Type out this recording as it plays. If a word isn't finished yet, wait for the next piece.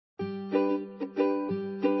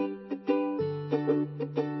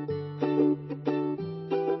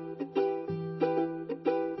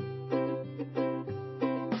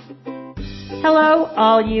Hello,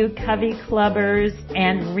 all you Covey Clubbers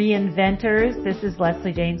and reinventors. This is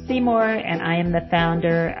Leslie Jane Seymour, and I am the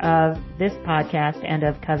founder of this podcast and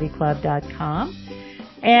of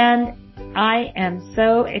CoveyClub.com. And I am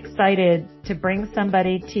so excited to bring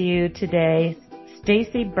somebody to you today,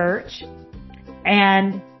 Stacey Birch.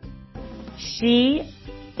 And she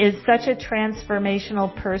is such a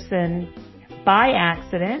transformational person by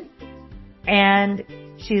accident, and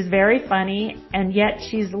she's very funny, and yet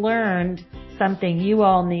she's learned something you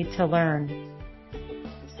all need to learn.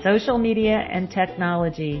 Social media and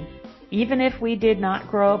technology, even if we did not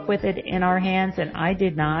grow up with it in our hands, and I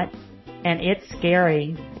did not, and it's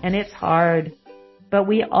scary and it's hard, but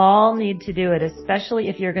we all need to do it, especially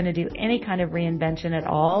if you're going to do any kind of reinvention at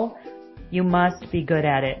all. You must be good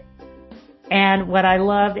at it. And what I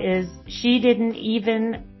love is she didn't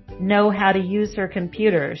even know how to use her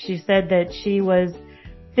computer. She said that she was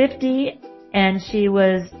 50 and she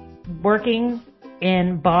was working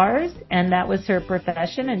in bars, and that was her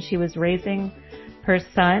profession, and she was raising her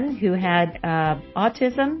son who had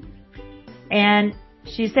autism. And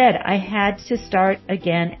she said, I had to start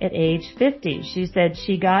again at age 50. She said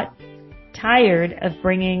she got tired of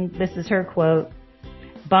bringing, this is her quote,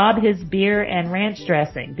 Bob his beer and ranch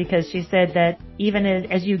dressing, because she said that even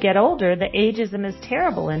as you get older, the ageism is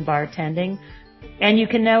terrible in bartending, and you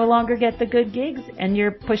can no longer get the good gigs, and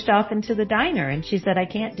you're pushed off into the diner. And she said, I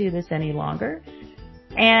can't do this any longer.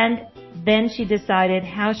 And then she decided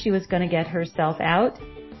how she was going to get herself out.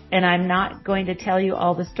 And I'm not going to tell you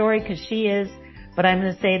all the story because she is, but I'm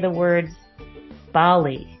going to say the words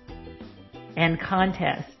Bali and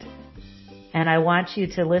contest. And I want you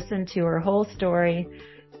to listen to her whole story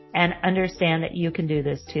and understand that you can do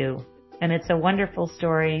this too. And it's a wonderful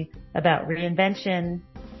story about reinvention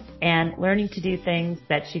and learning to do things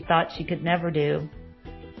that she thought she could never do.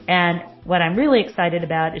 And what I'm really excited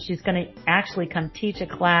about is she's going to actually come teach a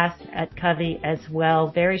class at Covey as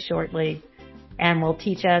well very shortly, and will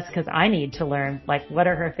teach us, because I need to learn, like, what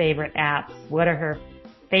are her favorite apps? What are her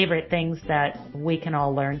favorite things that we can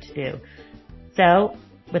all learn to do? So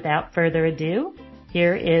without further ado,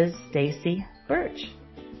 here is Stacey Birch.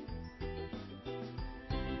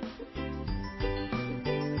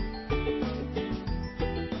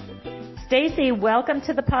 Stacey, welcome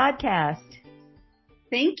to the podcast.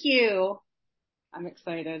 Thank you. I'm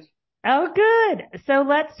excited. Oh, good. So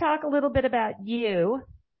let's talk a little bit about you.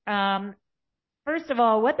 First of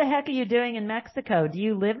all, what the heck are you doing in Mexico? Do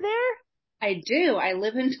you live there? I do. I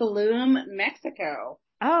live in Tulum, Mexico.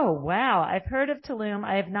 Oh, wow. I've heard of Tulum.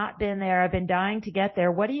 I have not been there. I've been dying to get there.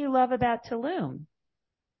 What do you love about Tulum?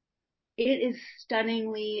 It is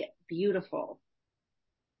stunningly beautiful.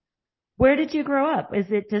 Where did you grow up?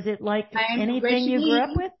 Does it like anything you grew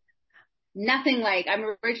up with? Nothing like.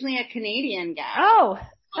 I'm originally a Canadian gal. Oh,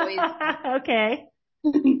 okay.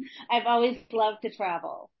 I've always loved to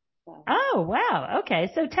travel. So. Oh, wow.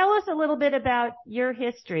 Okay. So tell us a little bit about your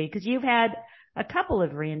history, because you've had a couple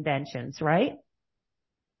of reinventions, right?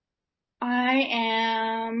 I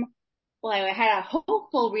had a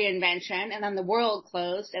hopeful reinvention, and then the world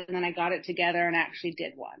closed, and then I got it together and actually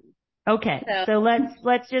did one. Okay. So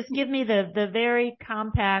let's just give me the very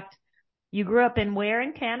compact. You grew up in where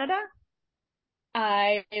in Canada?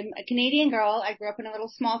 I'm a Canadian girl. I grew up in a little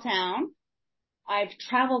small town. I've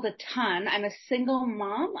traveled a ton. I'm a single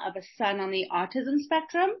mom of a son on the autism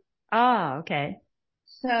spectrum. Ah, okay.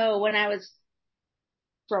 So when I was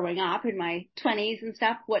growing up in my 20s and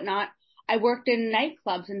stuff, whatnot, I worked in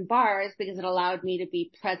nightclubs and bars because it allowed me to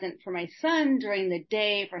be present for my son during the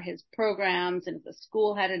day for his programs, and if the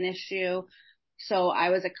school had an issue. So I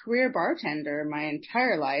was a career bartender my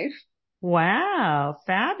entire life. Wow.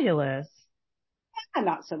 Fabulous.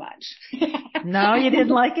 Not so much. No, you didn't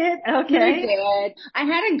like it? Okay. I did. I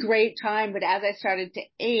had a great time, but as I started to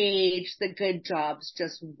age, the good jobs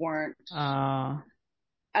just weren't. I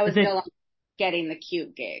was no longer getting the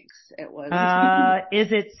cute gigs. It was.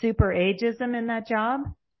 Is it super ageism in that job?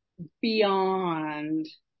 Beyond.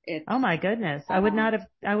 Oh my goodness.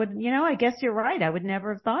 I guess you're right. I would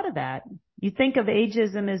never have thought of that. You think of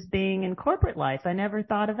ageism as being in corporate life. I never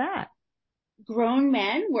thought of that. Grown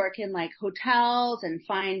men work in like hotels and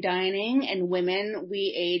fine dining, and women,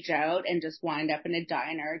 we age out and just wind up in a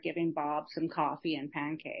diner giving Bob some coffee and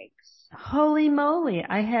pancakes. Holy moly.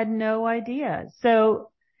 I had no idea.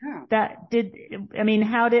 So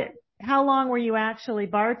how long were you actually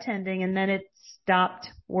bartending, and then it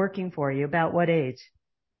stopped working for you? About what age?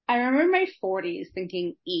 I remember my 40s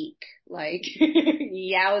thinking, eek, like,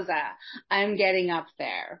 yowza, I'm getting up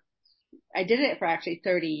there. I did it for actually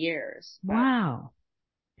 30 years. But. Wow.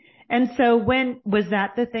 And so when was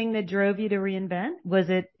that the thing that drove you to reinvent? Was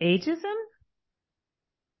it ageism?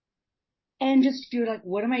 And just you're like,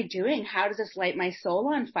 what am I doing? How does this light my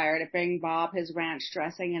soul on fire to bring Bob his ranch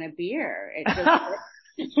dressing and a beer? It just,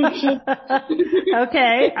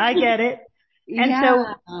 Okay, I get it. And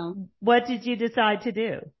yeah. so what did you decide to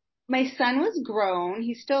do? My son was grown.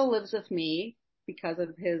 He still lives with me because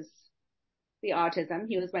of the autism.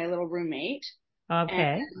 He was my little roommate. And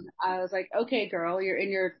Okay. I was like, okay, girl,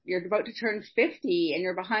 you're about to turn 50 and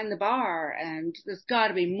you're behind the bar and there's got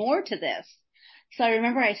to be more to this. So I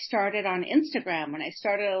remember I started on Instagram when I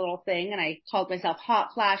started a little thing and I called myself Hot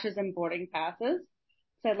Flashes and Boarding Passes.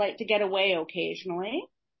 So I'd like to get away occasionally.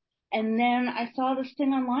 And then I saw this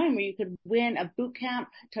thing online where you could win a boot camp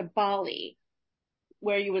to Bali,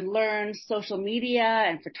 where you would learn social media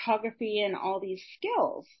and photography and all these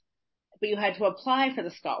skills. But you had to apply for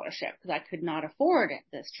the scholarship because I could not afford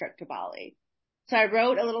this trip to Bali. So I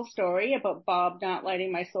wrote a little story about Bob not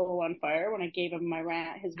lighting my soul on fire when I gave him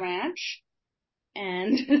his ranch.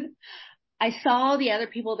 And I saw the other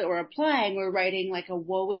people that were applying were writing like a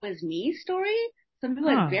woe is me story. Some people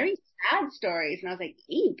had Huh. very sad stories. And I was like,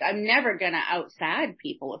 eek, I'm never going to out sad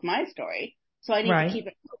people with my story. So I need to Right. keep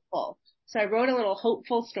it hopeful. So I wrote a little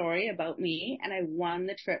hopeful story about me and I won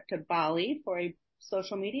the trip to Bali for a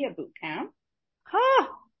social media boot camp. Huh.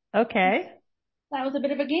 Okay. That was a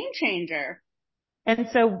bit of a game changer. And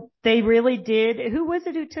so they really did. Who was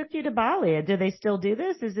it who took you to Bali? Do they still do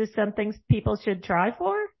this? Is this something people should try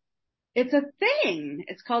for? It's a thing.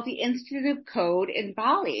 It's called the Institute of Code in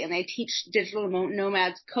Bali, and they teach digital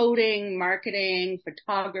nomads coding, marketing,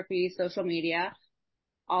 photography, social media,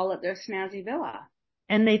 all at their snazzy villa.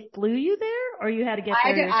 And they flew you there, or you had to get I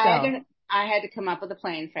had there to, I had yourself? to, I had to come up with a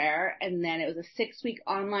plane fare, and then it was a 6-week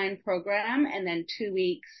online program, and then 2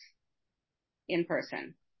 weeks in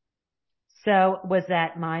person. So was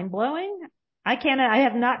that mind blowing? I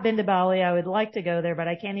have not been to Bali. I would like to go there, but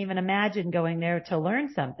I can't even imagine going there to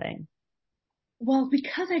learn something. Well,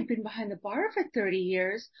 because I'd been behind the bar for 30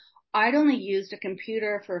 years, I'd only used a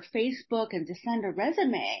computer for Facebook and to send a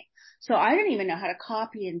resume. So I didn't even know how to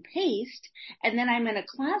copy and paste. And then I'm in a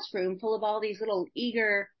classroom full of all these little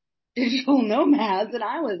eager digital nomads and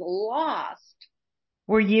I was lost.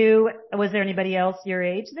 Was there anybody else your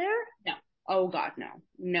age there? No. Oh God, no.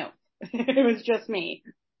 No. It was just me.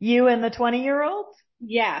 You and the 20-year-olds?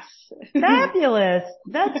 Yes. Fabulous.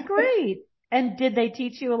 That's great. And did they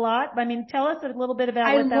teach you a lot? I mean, tell us a little bit about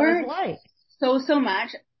I what that was learned like. so much.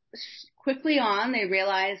 Quickly on, they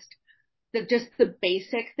realized that just the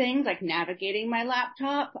basic things like navigating my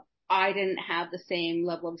laptop, I didn't have the same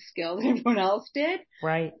level of skill that everyone else did.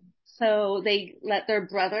 Right. So they let their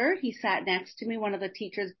brother, he sat next to me, one of the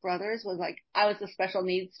teacher's brothers was like, I was a special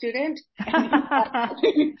needs student.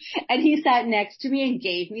 And he sat next to me and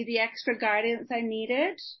gave me the extra guidance I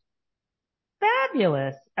needed.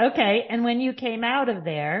 Fabulous. Okay. And when you came out of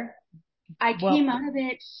there, I came well, out of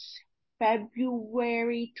it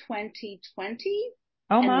February 2020.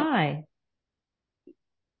 oh And my.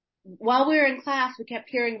 while we were in class, we kept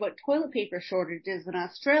hearing about toilet paper shortages in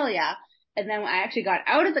Australia. And then I actually got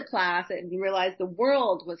out of the class and realized the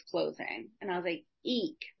world was closing. And I was like,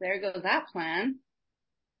 eek, there goes that plan.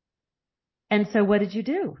 And so what did you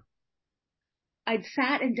do? I'd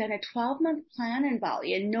sat and done a 12-month plan in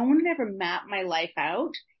Bali and no one had ever mapped my life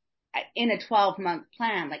out in a 12-month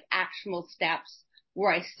plan, like actionable steps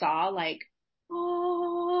where I saw like,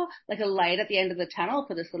 oh, like a light at the end of the tunnel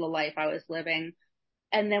for this little life I was living.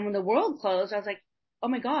 And then when the world closed, I was like, oh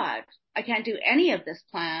my God, I can't do any of this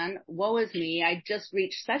plan. Woe is me. I just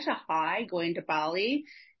reached such a high going to Bali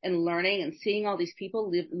and learning and seeing all these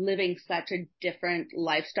people living such a different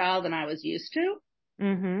lifestyle than I was used to.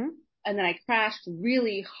 Mm-hmm. And then I crashed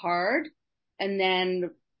really hard. And then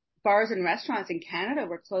bars and restaurants in Canada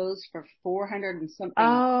were closed for 400 and something.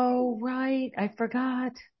 Oh, right. I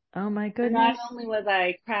forgot. Oh my And not goodness. only was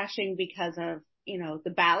I crashing because of,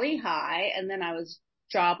 the Bali high, and then I was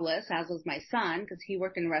jobless, as was my son, because he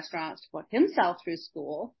worked in restaurants to put himself through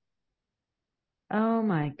school. Oh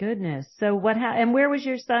my goodness. So and where was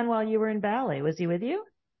your son while you were in Bali? Was he with you?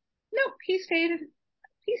 Nope, he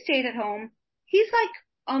stayed at home. He's like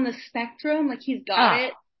on the spectrum, like he's got Ah,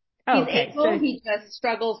 it. He's okay. able, he just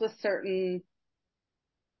struggles with certain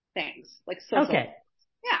things, like social. Okay.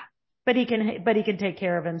 Yeah. But he can take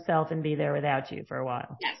care of himself and be there without you for a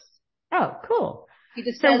while. Yes. Oh, cool. He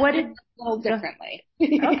just So does what things did, a little go- differently.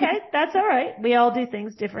 okay, that's all right. We all do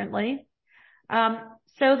things differently. Um,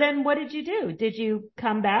 so then what did you do? Did you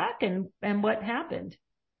come back and what happened?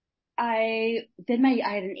 I had my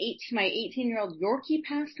 18-year-old Yorkie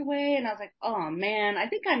passed away and I was like, oh man, I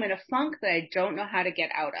think I'm in a funk that I don't know how to get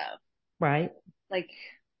out of. Right. Like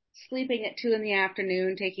sleeping at 2 in the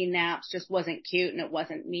afternoon, taking naps just wasn't cute and it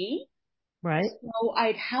wasn't me. Right. So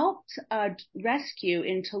I'd helped rescue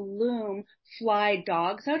in Tulum fly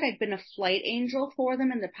dogs out. I'd been a flight angel for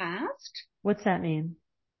them in the past. What's that mean?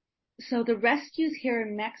 So the rescues here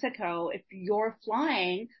in Mexico, if you're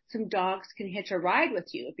flying, some dogs can hitch a ride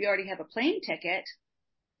with you. If you already have a plane ticket,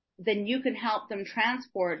 then you can help them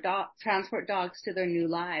transport dogs to their new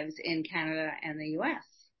lives in Canada and the US.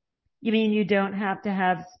 You mean you don't have to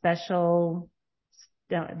have special,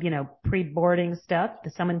 pre-boarding stuff?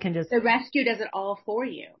 Someone can just. The rescue does it all for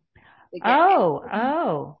you.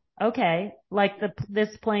 Okay. Like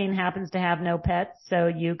this plane happens to have no pets, so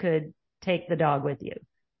you could take the dog with you.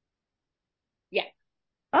 Yeah.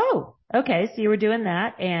 Oh, okay. So you were doing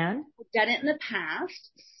that, and I've done it in the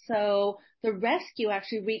past. So the rescue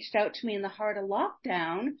actually reached out to me in the heart of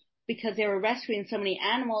lockdown because they were rescuing so many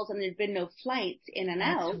animals and there'd been no flights in and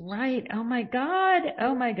that's out. right. Oh my God.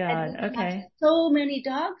 Oh my God. And we have Okay. so many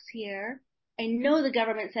dogs here. I know the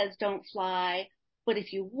government says don't fly, but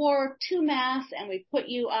if you wore 2 masks and we put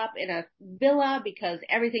you up in a villa because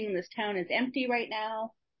everything in this town is empty right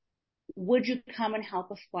now, would you come and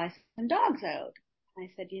help us fly some dogs out? I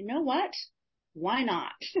said, you know what? Why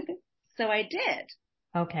not? So I did.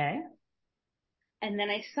 Okay. And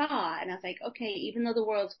then I saw and I was like, okay, even though the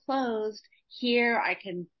world's closed, here I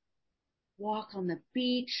can walk on the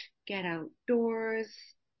beach, get outdoors.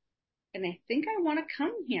 And I think I want to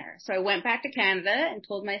come here. So I went back to Canada and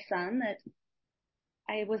told my son that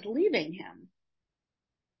I was leaving him.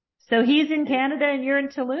 So he's in Canada and you're in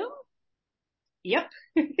Tulum? Yep.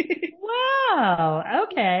 Wow.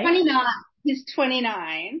 Okay. 29. He's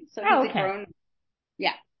 29. So Oh, he's a okay. grown,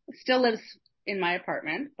 yeah, still lives in my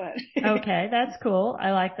apartment, but. Okay. That's cool.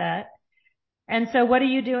 I like that. And so what are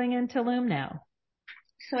you doing in Tulum now?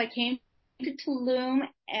 So I came to Tulum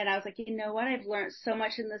and I was like, you know what? I've learned so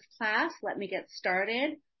much in this class. Let me get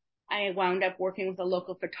started. I wound up working with a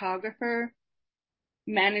local photographer,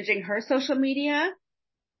 managing her social media.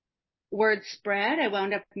 Word spread. I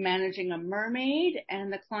wound up managing a mermaid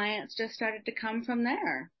and the clients just started to come from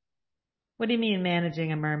there. What do you mean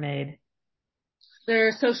managing a mermaid?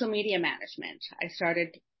 Their social media management. I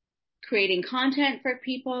started creating content for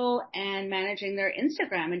people and managing their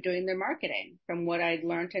Instagram and doing their marketing from what I'd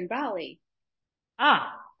learned in Bali.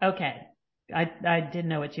 Ah, okay. I didn't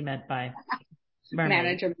know what you meant by mermaid.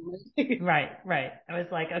 Manager. Right. I was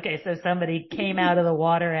like, okay, so somebody came out of the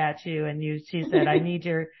water at you and she said, I need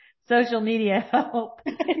your social media help.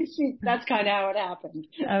 That's kind of how it happened.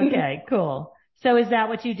 Okay, cool. So is that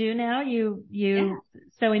what you do now? Yeah.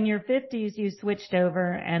 So in your 50s, you switched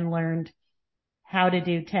over and learned how to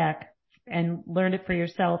do tech and learned it for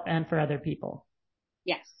yourself and for other people.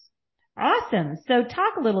 Yes. Awesome. So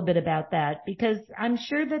talk a little bit about that because I'm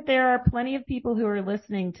sure that there are plenty of people who are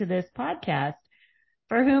listening to this podcast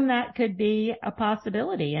for whom that could be a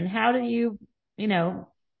possibility. And how do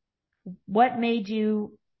what made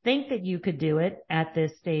you think that you could do it at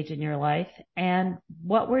this stage in your life? And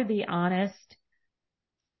what were the honest,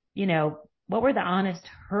 what were the honest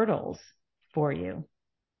hurdles for you?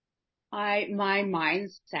 My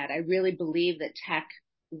mindset, I really believe that tech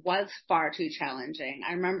was far too challenging.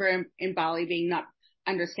 I remember in Bali being not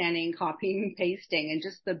understanding copying and pasting and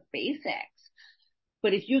just the basics.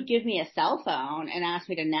 But if you give me a cell phone and ask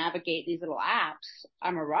me to navigate these little apps,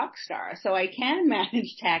 I'm a rock star. So I can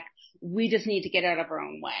manage tech. We just need to get out of our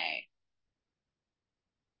own way.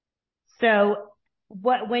 So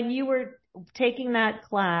when you were taking that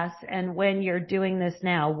class and when you're doing this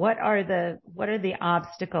now, what are the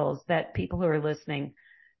obstacles that people who are listening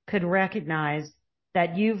could recognize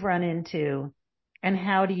that you've run into and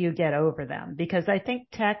how do you get over them? Because I think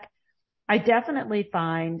I definitely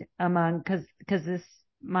find cause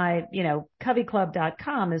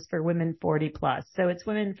coveyclub.com is for women 40 plus. So it's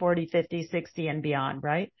women 40, 50, 60 and beyond,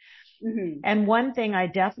 right? Mm-hmm. And one thing I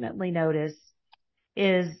definitely notice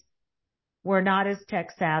is we're not as tech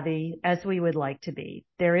savvy as we would like to be.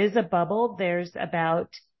 There is a bubble. There's about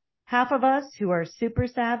half of us who are super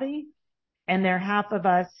savvy and there are half of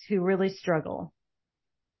us who really struggle.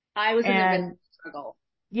 I was in the business struggle.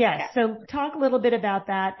 Yes. Yeah. So talk a little bit about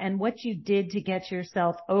that and what you did to get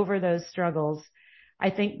yourself over those struggles. I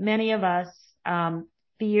think many of us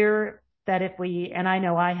fear that and I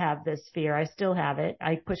know I have this fear, I still have it.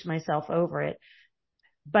 I push myself over it.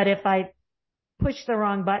 But if I push the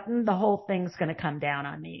wrong button, the whole thing's going to come down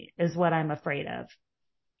on me is what I'm afraid of.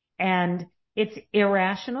 And it's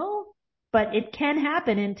irrational, but it can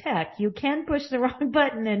happen in tech. You can push the wrong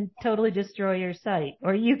button and totally destroy your site,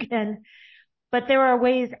 but there are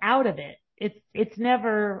ways out of it. It's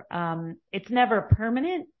never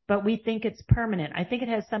permanent, but we think it's permanent. I think it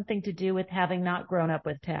has something to do with having not grown up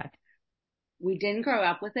with tech. We didn't grow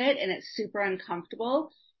up with it, and it's super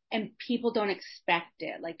uncomfortable, and people don't expect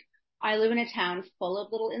it. Like, I live in a town full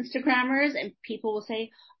of little Instagrammers, and people will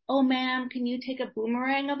say, "Oh, ma'am, can you take a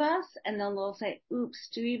boomerang of us?" And then they'll say, "Oops,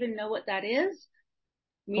 do you even know what that is?"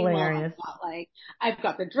 Meanwhile, I'm Hilarious. not like, I've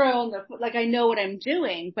got the drill, and like I know what I'm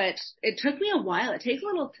doing, but it took me a while. It takes a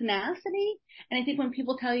little tenacity. And I think when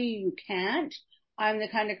people tell you you can't, I'm the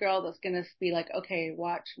kind of girl that's going to be like, okay,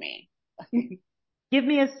 watch me. Give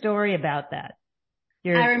me a story about that. I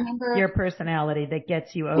remember Your personality that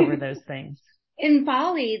gets you over those things. in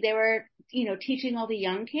Bali, they were, teaching all the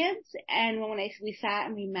young kids. And we sat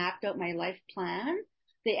and we mapped out my life plan,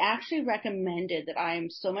 they actually recommended that I am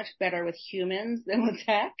so much better with humans than with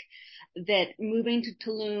tech, that moving to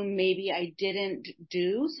Tulum, maybe I didn't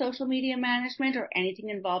do social media management or anything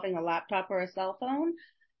involving a laptop or a cell phone.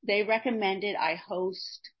 They recommended I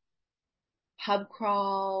host pub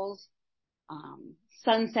crawls,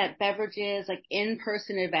 sunset beverages, like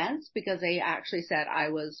in-person events, because they actually said I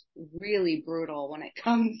was really brutal when it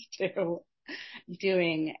comes to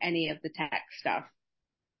doing any of the tech stuff.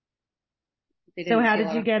 So how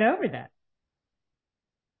did you get over that?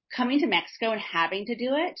 Coming to Mexico and having to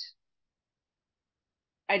do it,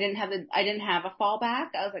 I didn't have a fallback.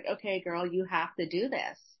 I was like, okay, girl, you have to do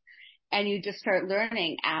this. And you just start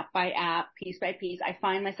learning app by app, piece by piece. I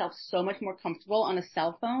find myself so much more comfortable on a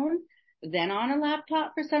cell phone than on a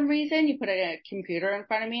laptop for some reason. You put a computer in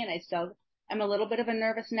front of me and I'm a little bit of a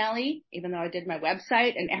nervous Nelly, even though I did my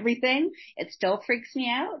website and everything. It still freaks me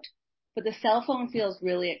out. But the cell phone feels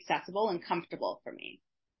really accessible and comfortable for me.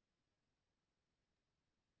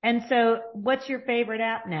 And so what's your favorite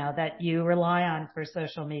app now that you rely on for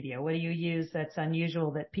social media? What do you use that's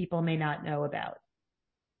unusual that people may not know about?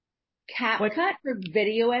 CapCut for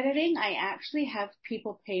video editing. I actually have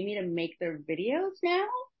people pay me to make their videos now,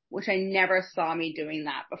 which I never saw me doing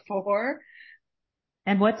that before.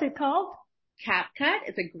 And what's it called? CapCut.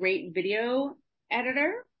 It's a great video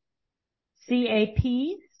editor.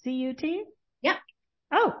 CAPCUT? Yep.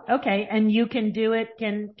 Oh, okay. And you can do it.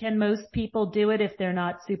 Can most people do it if they're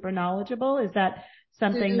not super knowledgeable? Is that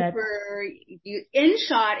something that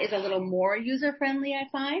InShot is a little more user friendly, I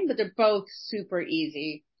find, but they're both super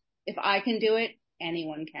easy. If I can do it,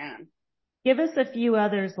 anyone can. Give us a few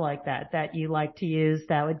others like that you like to use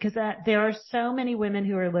because there are so many women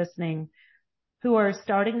who are listening who are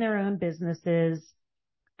starting their own businesses.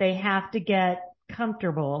 They have to get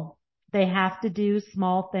comfortable. They have to do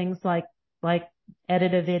small things like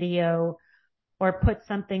edit a video or put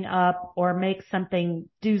something up or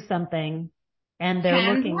do something. And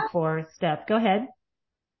they're looking for stuff. Go ahead.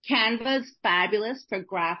 Canva's fabulous for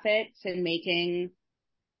graphics and making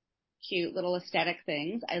cute little aesthetic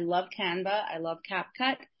things. I love Canva. I love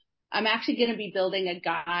CapCut. I'm actually going to be building a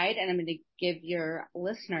guide, and I'm going to give your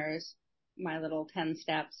listeners my little 10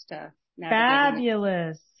 steps to navigate.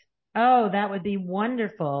 Fabulous. Oh, that would be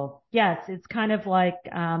wonderful. Yes, it's kind of like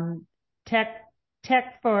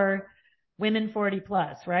tech for women 40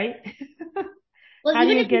 plus, right? Well, how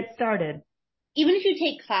do you get started? Even if you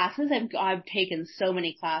take classes, I've taken so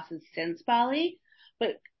many classes since Bali,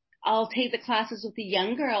 but I'll take the classes with the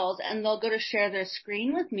young girls and they'll go to share their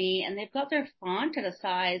screen with me and they've got their font at a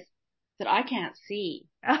size that I can't see.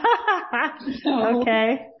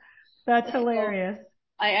 Okay. That's hilarious.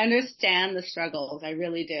 I understand the struggles. I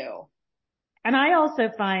really do. And I also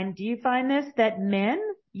do you find this, that men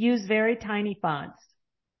use very tiny fonts?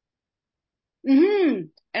 And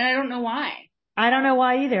I don't know why. I don't know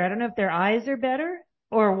why either. I don't know if their eyes are better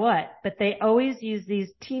or what, but they always use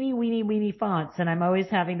these teeny weeny fonts and I'm always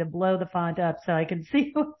having to blow the font up so I can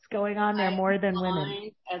see what's going on there more than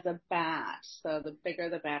women. As a bat, so the bigger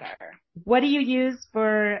the better. What do you use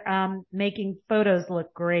for making photos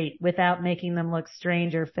look great without making them look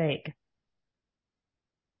strange or fake?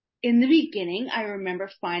 In the beginning, I remember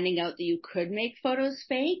finding out that you could make photos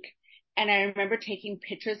fake. And I remember taking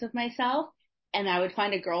pictures of myself and I would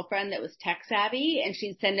find a girlfriend that was tech savvy and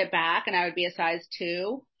she'd send it back and I would be a size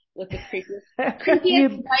 2 with the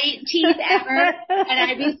creepiest white teeth ever. And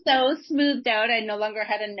I'd be so smoothed out. I no longer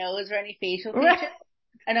had a nose or any facial features.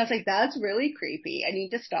 And I was like, that's really creepy. I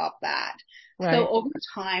need to stop that. Right. So over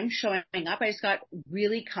time showing up, I just got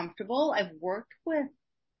really comfortable. I've worked with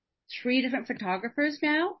 3 different photographers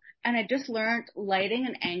now, and I just learned lighting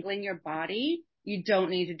and angling your body. You don't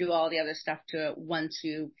need to do all the other stuff to it once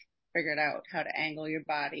you've figured out how to angle your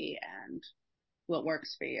body and what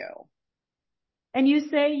works for you. And you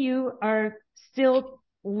say you are still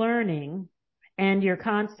learning and you're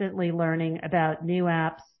constantly learning about new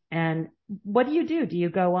apps. And what do you do? Do you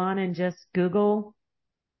go on and just Google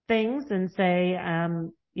things and say,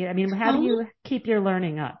 Yeah, I mean, how do you keep your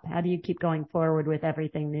learning up? How do you keep going forward with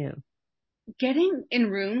everything new? Getting in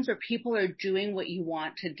rooms where people are doing what you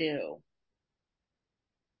want to do.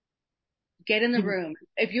 Get in the room.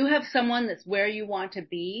 If you have someone that's where you want to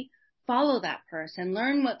be, follow that person,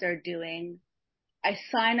 learn what they're doing. I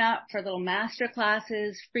sign up for little master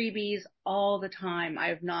classes, freebies all the time. I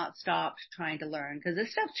have not stopped trying to learn because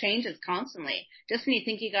this stuff changes constantly. Just when you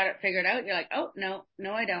think you got it figured out, you're like, oh,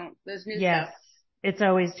 no, I don't. There's new Yes, stuff. it's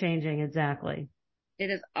always changing. Exactly.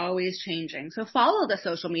 It is always changing. So follow the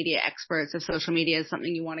social media experts if social media is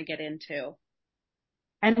something you want to get into.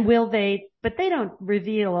 And but they don't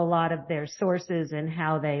reveal a lot of their sources and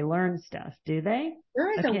how they learn stuff, do they?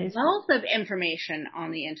 There is Okay. a wealth of information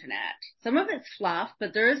on the internet. Some of it's fluff,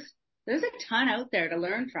 but there's a ton out there to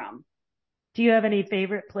learn from. Do you have any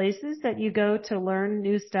favorite places that you go to learn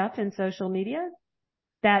new stuff in social media?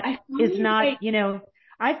 That is not,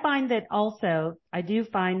 I find that also, I do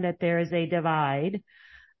find that there is a divide,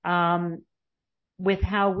 with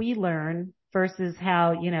how we learn versus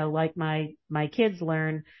how, like my kids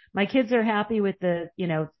learn. My kids are happy with the,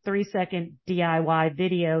 3-second DIY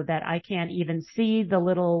video that I can't even see the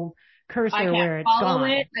little cursor where it's gone.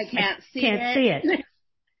 I can't see it.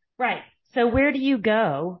 Right. So where do you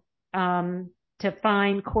go, to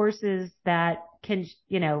find courses that can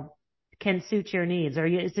suit your needs?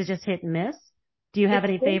 Is it just hit and miss? Do you have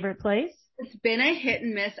any favorite place? It's been a hit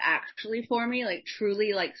and miss actually for me, like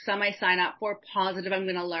truly, like some I sign up for positive I'm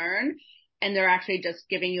going to learn, and they're actually just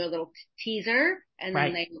giving you a little teaser, and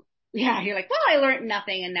then you're like, well, I learned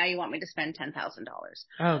nothing, and now you want me to spend $10,000.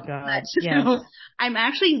 Oh God. Yeah. I'm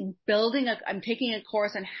actually I'm taking a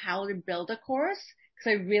course on how to build a course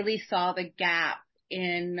because I really saw the gap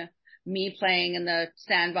in me playing in the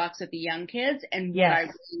sandbox with the young kids and what I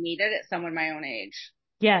really needed at someone my own age.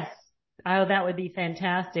 Yes. Oh, that would be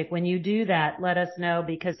fantastic. When you do that, let us know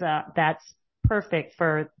because that's perfect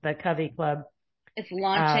for the Covey Club. It's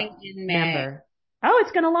launching in May. Member. Oh,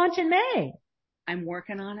 it's going to launch in May. I'm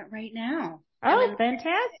working on it right now. Oh,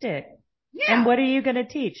 fantastic. Yeah. And what are you going to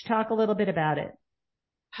teach? Talk a little bit about it.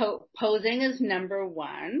 Posing is number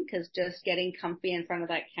one because just getting comfy in front of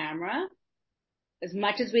that camera, as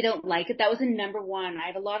much as we don't like it, that was a number one. I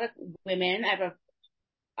have a lot of women. I have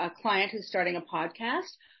a client who's starting a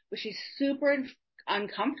podcast, but she's super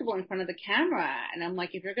uncomfortable in front of the camera. And I'm like,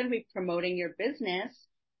 if you're going to be promoting your business,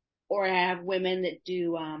 or I have women that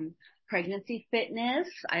do pregnancy fitness,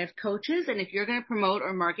 I have coaches. And if you're going to promote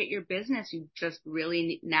or market your business, you just really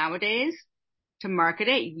need, nowadays to market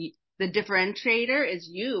it, the differentiator is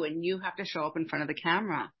you, and you have to show up in front of the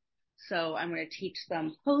camera. So I'm going to teach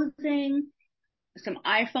some posing, some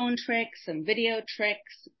iPhone tricks, some video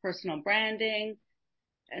tricks, personal branding,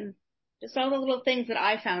 and just all the little things that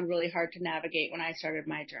I found really hard to navigate when I started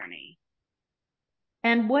my journey.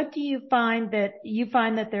 And what do you find that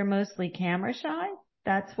they're mostly camera shy?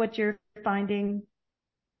 That's what you're finding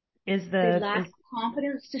is they lack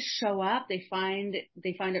confidence to show up. They find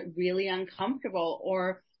it really uncomfortable,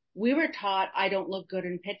 or we were taught I don't look good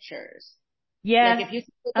in pictures. Yes. Like if you take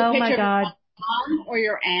a picture of your mom or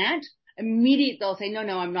your aunt, immediately they'll say, no,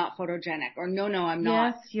 I'm not photogenic, or no, I'm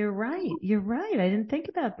not. Yes, you're right. I didn't think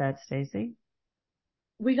about that, Stacey.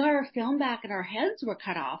 We got our film back and our heads were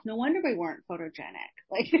cut off. No wonder we weren't photogenic.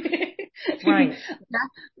 Like, right.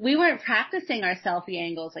 We weren't practicing our selfie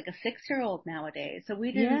angles like a 6-year-old nowadays. So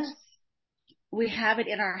we didn't, we have it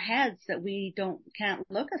in our heads that we can't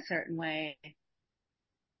look a certain way.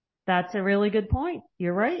 That's a really good point.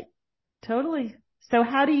 You're right. Totally. So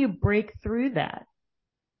how do you break through that?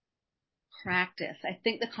 Practice. I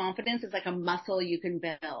think the confidence is like a muscle you can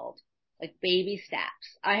build, like baby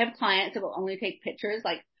steps. I have clients that will only take pictures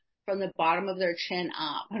like from the bottom of their chin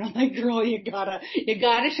up. And I'm like, girl, you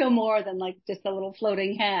gotta show more than like just a little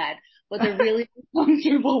floating head. But they're really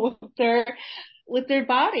comfortable with their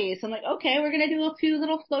bodies. So I'm like, okay, we're going to do a few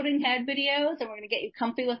little floating head videos and we're going to get you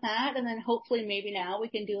comfy with that. And then hopefully maybe now we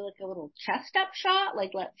can do like a little chest up shot.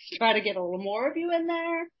 Like, let's try to get a little more of you in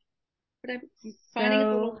there. But I'm finding it's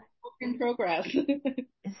a little in progress.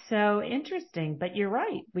 So interesting, but you're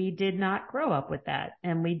right. We did not grow up with that.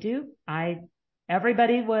 And I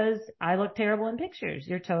look terrible in pictures.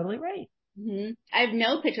 You're totally right. Mm-hmm. I have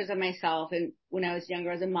no pictures of myself and when I was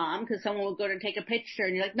younger as a mom, because someone would go to take a picture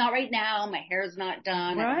and you're like, not right now. My hair's not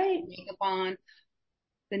done. Right. I don't have makeup on.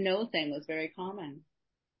 The no thing was very common.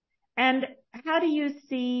 And how do you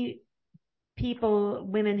see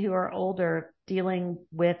women who are older dealing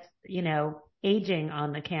with, aging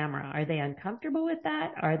on the camera? Are they uncomfortable with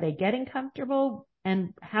that? Are they getting comfortable?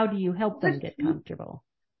 And how do you help them get comfortable?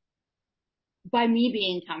 by me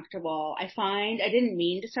being comfortable. I find I didn't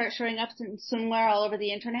mean to start showing up in swimwear all over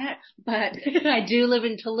the internet, but I do live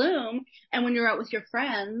in Tulum. And when you're out with your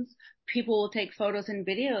friends, people will take photos and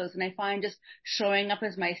videos. And I find just showing up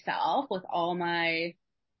as myself with all my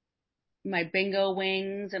bingo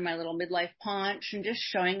wings and my little midlife punch and just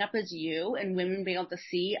showing up as you and women being able to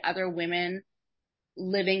see other women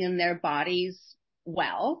living in their bodies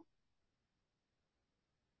well,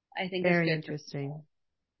 I think is Very good. interesting.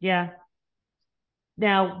 Yeah.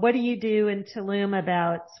 Now, what do you do in Tulum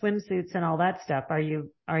about swimsuits and all that stuff? Are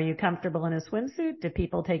you comfortable in a swimsuit? Do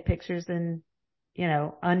people take pictures in,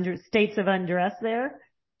 under states of undress there?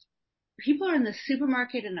 People are in the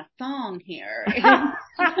supermarket in a thong here.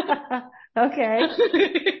 Okay.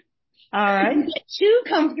 All right. You get too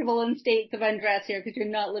comfortable in states of undress here because you're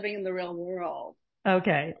not living in the real world.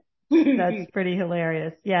 Okay. That's pretty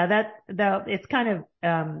hilarious. Yeah, it's kind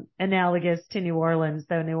of analogous to New Orleans,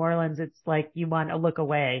 though New Orleans, it's like you want to look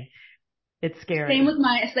away. It's scary. Same with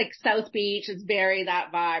it's like South Beach. It's very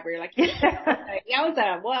that vibe where you're like, yeah, what's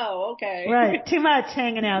that? Whoa, okay. Right. Too much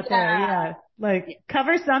hanging out there. Yeah. Like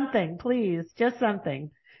cover something, please. Just something.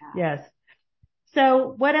 Yeah. Yes.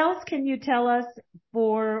 So what else can you tell us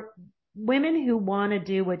for women who want to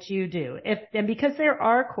do what you do? And because there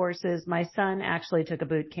are courses, my son actually took a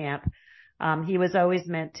boot camp. He was always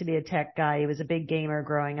meant to be a tech guy. He was a big gamer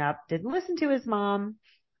growing up, didn't listen to his mom,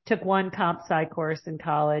 took one comp sci course in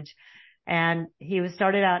college, and he was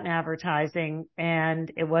started out in advertising,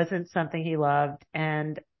 and it wasn't something he loved.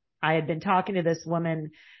 And I had been talking to this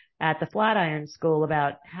woman at the Flatiron School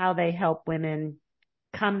about how they help women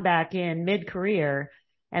come back in mid-career,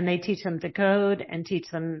 and they teach them to code and teach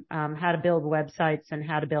them how to build websites and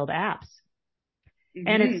how to build apps. Mm-hmm.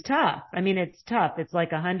 And it's tough. I mean, it's tough. It's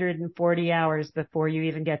like 140 hours before you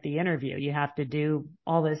even get the interview. You have to do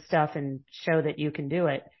all this stuff and show that you can do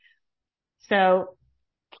it. So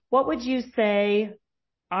what would you say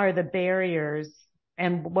are the barriers,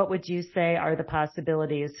 and what would you say are the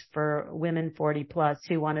possibilities for women 40 plus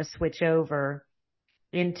who want to switch over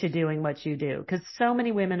into doing what you do? Because so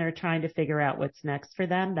many women are trying to figure out what's next for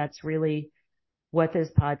them. That's really what this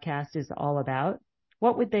podcast is all about.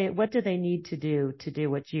 What do they need to do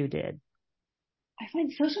what you did? I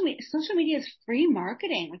find social media is free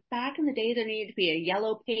marketing. Like back in the day, there needed to be a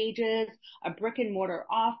yellow pages, a brick and mortar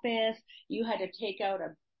office. You had to take out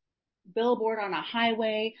a billboard on a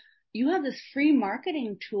highway. You have this free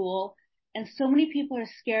marketing tool, and so many people are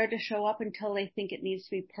scared to show up until they think it needs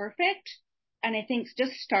to be perfect. And I think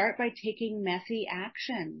just start by taking messy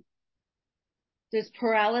action. There's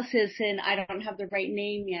paralysis in, I don't have the right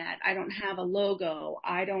name yet. I don't have a logo.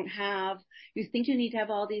 You think you need to have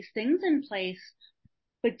all these things in place,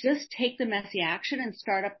 but just take the messy action and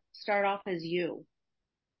start off as you.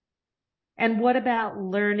 And what about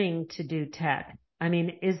learning to do tech? I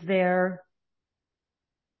mean, do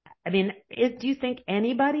you think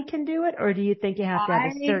anybody can do it, or do you think you have to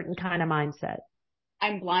have a certain kind of mindset?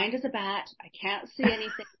 I'm blind as a bat. I can't see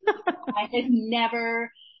anything. I had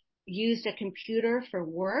never used a computer for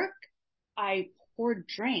work. I poured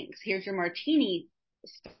drinks. Here's your martini,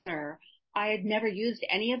 sir. I had never used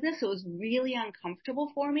any of this. It was really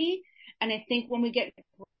uncomfortable for me. And I think when we get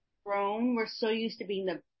grown, we're so used to being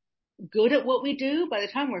good at what we do. By the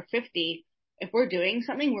time we're 50, if we're doing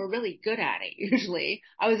something, we're really good at it usually.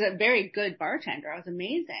 I was a very good bartender. I was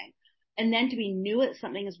amazing. And then to be new at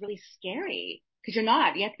something is really scary because you're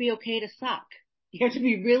not. You have to be okay to suck. You have to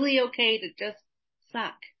be really okay to just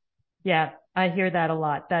suck. Yeah, I hear that a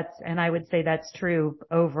lot. And I would say that's true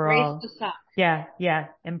overall. Embrace the suck. Yeah.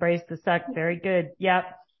 Embrace the suck. Very good. Yep.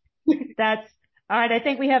 That's all right. I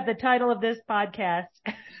think we have the title of this podcast.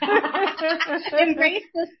 Embrace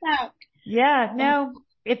the suck. Yeah. No,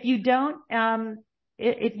 if you don't,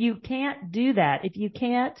 if you can't do that, if you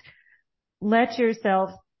can't let yourself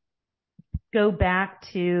go back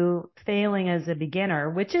to failing as a beginner,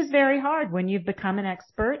 which is very hard when you've become an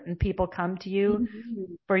expert and people come to you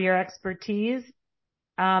for your expertise.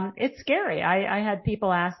 It's scary. I had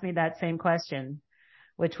people ask me that same question,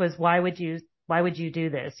 which was, why would you do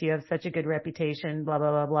this? You have such a good reputation, blah,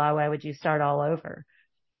 blah, blah, blah. Why would you start all over?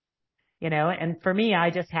 And for me, I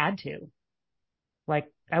just had to.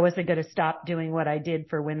 Like, I wasn't going to stop doing what I did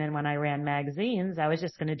for women when I ran magazines. I was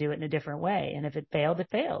just going to do it in a different way. And if it failed, it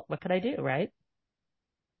failed. What could I do, right?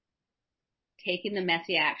 Taking the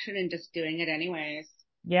messy action and just doing it anyways.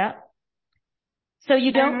 Yeah. So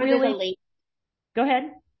you don't really... Go ahead.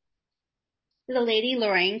 There's a lady,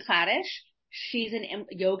 Lorraine Kladish. She's an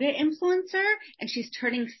yoga influencer, and she's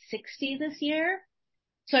turning 60 this year.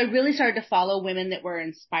 So I really started to follow women that were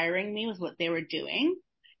inspiring me with what they were doing.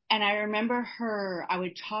 And I remember I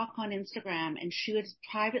would talk on Instagram and she would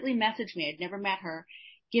privately message me. I'd never met her,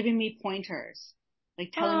 giving me pointers,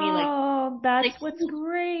 like telling me that's what's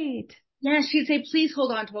great. Yeah, she'd say, please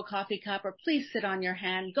hold on to a coffee cup or please sit on your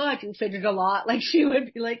hand. God, you fidget a lot. Like she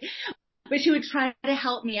would be like, but she would try to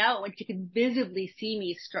help me out when she could visibly see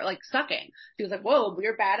me sucking. She was like, whoa,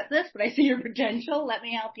 you're bad at this, but I see your potential. Let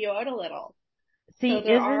me help you out a little. See,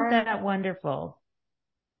 isn't that wonderful?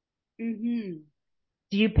 Mm-hmm.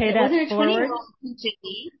 Do you pay that forward? It wasn't a 20-year-old teaching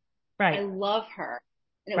me. Right. I love her.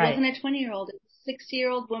 And it wasn't a 20-year-old. It was a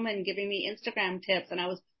 60-year-old woman giving me Instagram tips. And I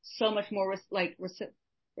was so much more reciprocated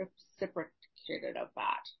of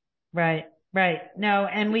that. Right. Right. No,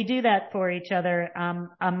 and we do that for each other. When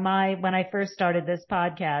I first started this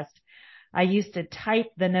podcast, I used to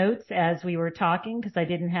type the notes as we were talking because I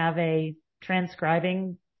didn't have a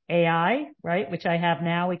transcribing AI, right? Which I have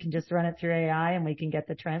now. We can just run it through AI and we can get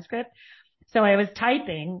the transcript. So I was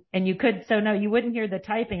typing and you wouldn't hear the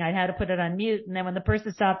typing. I had to put it on mute. And then when the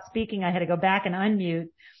person stopped speaking, I had to go back and unmute.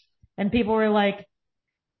 And people were like,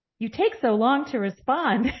 you take so long to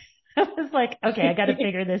respond. I was like, okay, I got to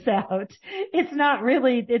figure this out. It's not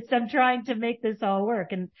really, I'm trying to make this all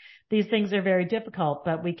work. And these things are very difficult,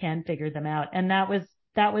 but we can figure them out. And that was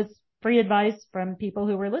free advice from people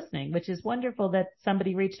who were listening, which is wonderful that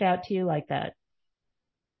somebody reached out to you like that.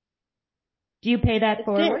 Do you pay that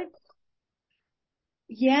forward?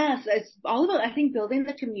 Yes, it's all about, I think, building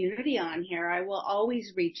the community on here. I will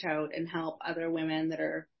always reach out and help other women that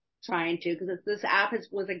are trying to, because this app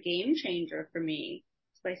was a game changer for me.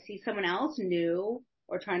 So if I see someone else new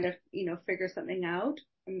or trying to, figure something out,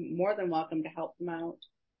 I'm more than welcome to help them out.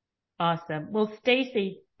 Awesome. Well,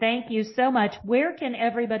 Stacey, thank you so much. Where can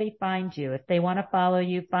everybody find you if they want to follow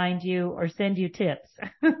you, find you, or send you tips?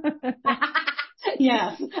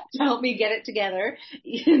 Yes, to help me get it together.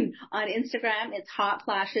 On Instagram, it's Hot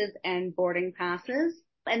Flashes and Boarding Passes.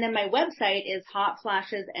 And then my website is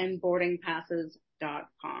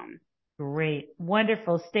hotflashesandboardingpasses.com. Great.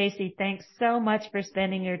 Wonderful. Stacey, thanks so much for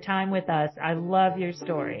spending your time with us. I love your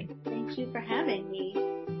story. Thank you for having me.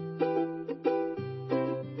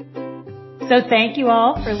 So thank you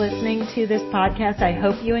all for listening to this podcast. I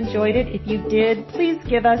hope you enjoyed it. If you did, please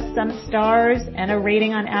give us some stars and a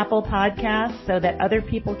rating on Apple Podcasts so that other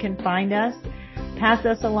people can find us. Pass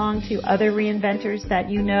us along to other reinventors that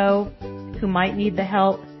you know who might need the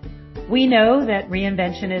help. We know that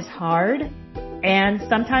reinvention is hard, and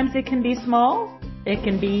sometimes it can be small. It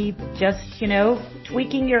can be just,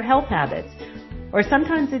 tweaking your health habits. Or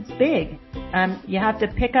sometimes it's big. You have to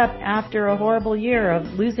pick up after a horrible year of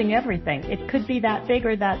losing everything. It could be that big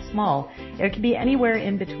or that small. It could be anywhere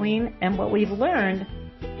in between. And what we've learned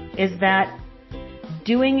is that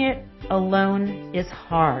doing it alone is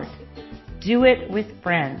hard. Do it with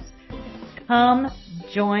friends. Come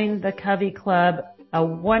join the Covey Club, a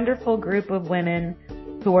wonderful group of women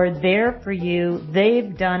who are there for you.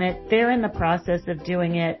 They've done it. They're in the process of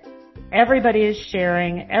doing it. Everybody is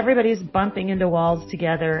sharing. Everybody's bumping into walls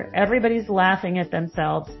together. Everybody's laughing at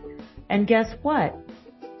themselves. And guess what?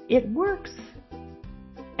 It works.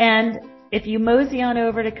 And if you mosey on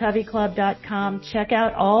over to coveyclub.com, check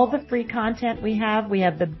out all the free content we have. We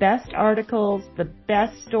have the best articles, the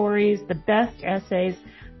best stories, the best essays.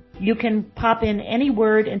 You can pop in any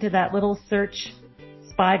word into that little search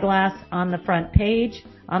spyglass on the front page,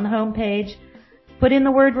 on the home page. Put in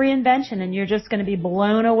the word reinvention and you're just going to be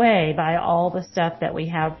blown away by all the stuff that we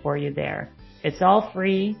have for you there. It's all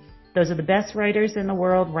free. Those are the best writers in the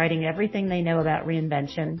world writing everything they know about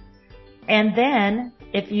reinvention. And then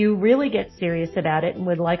if you really get serious about it and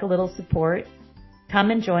would like a little support,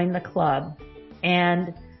 come and join the club.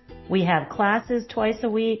 And we have classes twice a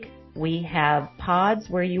week. We have pods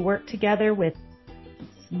where you work together with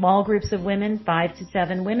small groups of women, 5 to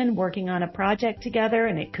 7 women working on a project together,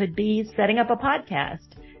 and it could be setting up a podcast.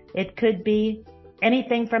 It could be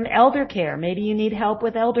anything from elder care. Maybe you need help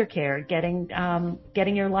with elder care, getting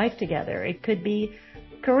your life together. It could be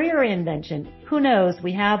career reinvention. Who knows?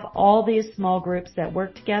 We have all these small groups that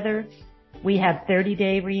work together. We have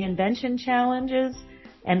 30-day reinvention challenges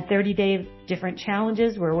and 30-day different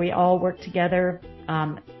challenges where we all work together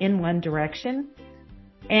in one direction.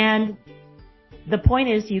 And the point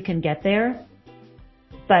is you can get there,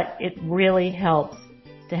 but it really helps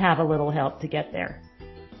to have a little help to get there.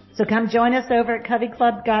 So come join us over at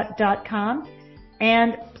coveyclub.com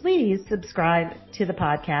and please subscribe to the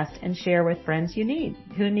podcast and share with friends who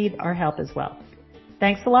need our help as well.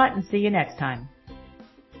 Thanks a lot and see you next time.